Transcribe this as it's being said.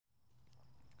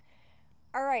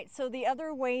All right, so the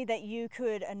other way that you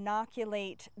could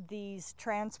inoculate these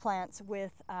transplants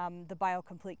with the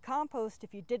BioComplete compost,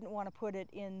 if you didn't want to put it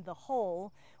in the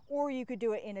hole, or you could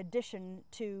do it in addition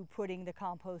to putting the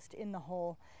compost in the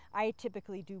hole. I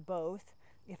typically do both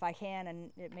if I can,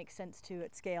 and it makes sense to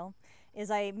at scale,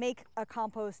 is I make a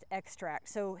compost extract.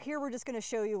 So here we're just going to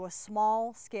show you a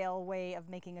small scale way of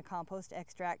making a compost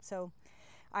extract. So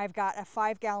I've got a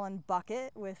 5-gallon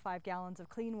bucket with 5 gallons of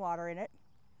clean water in it.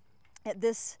 At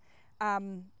this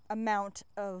amount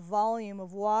of volume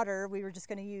of water, we were just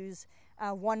going to use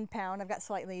 1 pound.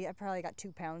 I've probably got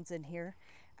 2 pounds in here,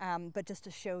 but just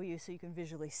to show you so you can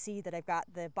visually see that I've got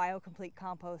the BioComplete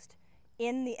compost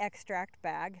in the extract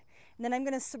bag. And then I'm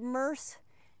going to submerge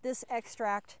this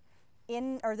extract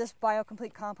this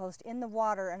BioComplete compost in the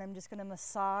water, and I'm just going to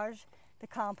massage the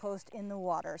compost in the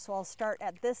water. So I'll start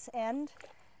at this end,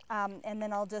 and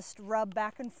then I'll just rub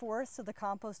back and forth so the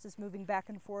compost is moving back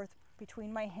and forth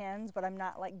between my hands, but I'm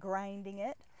not like grinding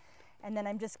it. And then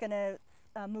I'm just going to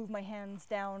move my hands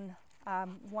down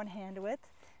one hand width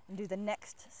and do the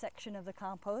next section of the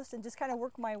compost, and just kind of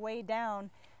work my way down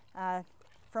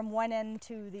from one end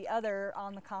to the other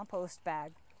on the compost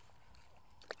bag,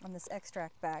 on this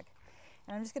extract bag.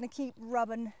 And I'm just going to keep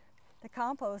rubbing the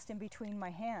compost in between my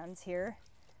hands here.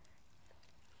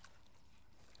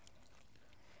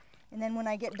 And then when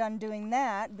I get done doing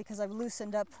that, because I've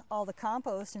loosened up all the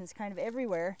compost and it's kind of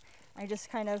everywhere, I just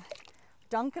kind of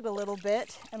dunk it a little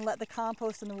bit and let the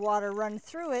compost and the water run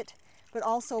through it, but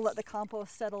also let the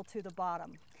compost settle to the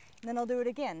bottom. And then I'll do it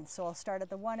again. So I'll start at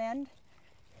the one end,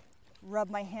 rub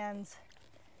my hands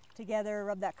together,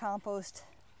 rub that compost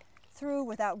through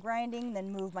without grinding,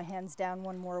 then move my hands down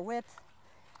one more width,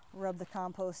 rub the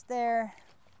compost there,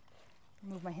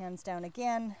 move my hands down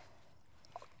again.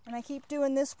 And I keep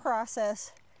doing this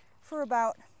process for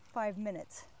about 5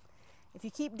 minutes. If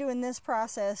you keep doing this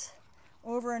process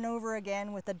over and over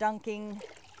again with the dunking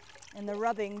and the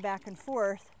rubbing back and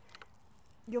forth,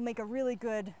 you'll make a really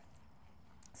good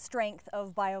strength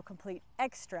of BioComplete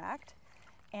extract,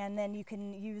 and then you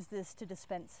can use this to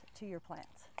dispense to your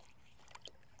plants.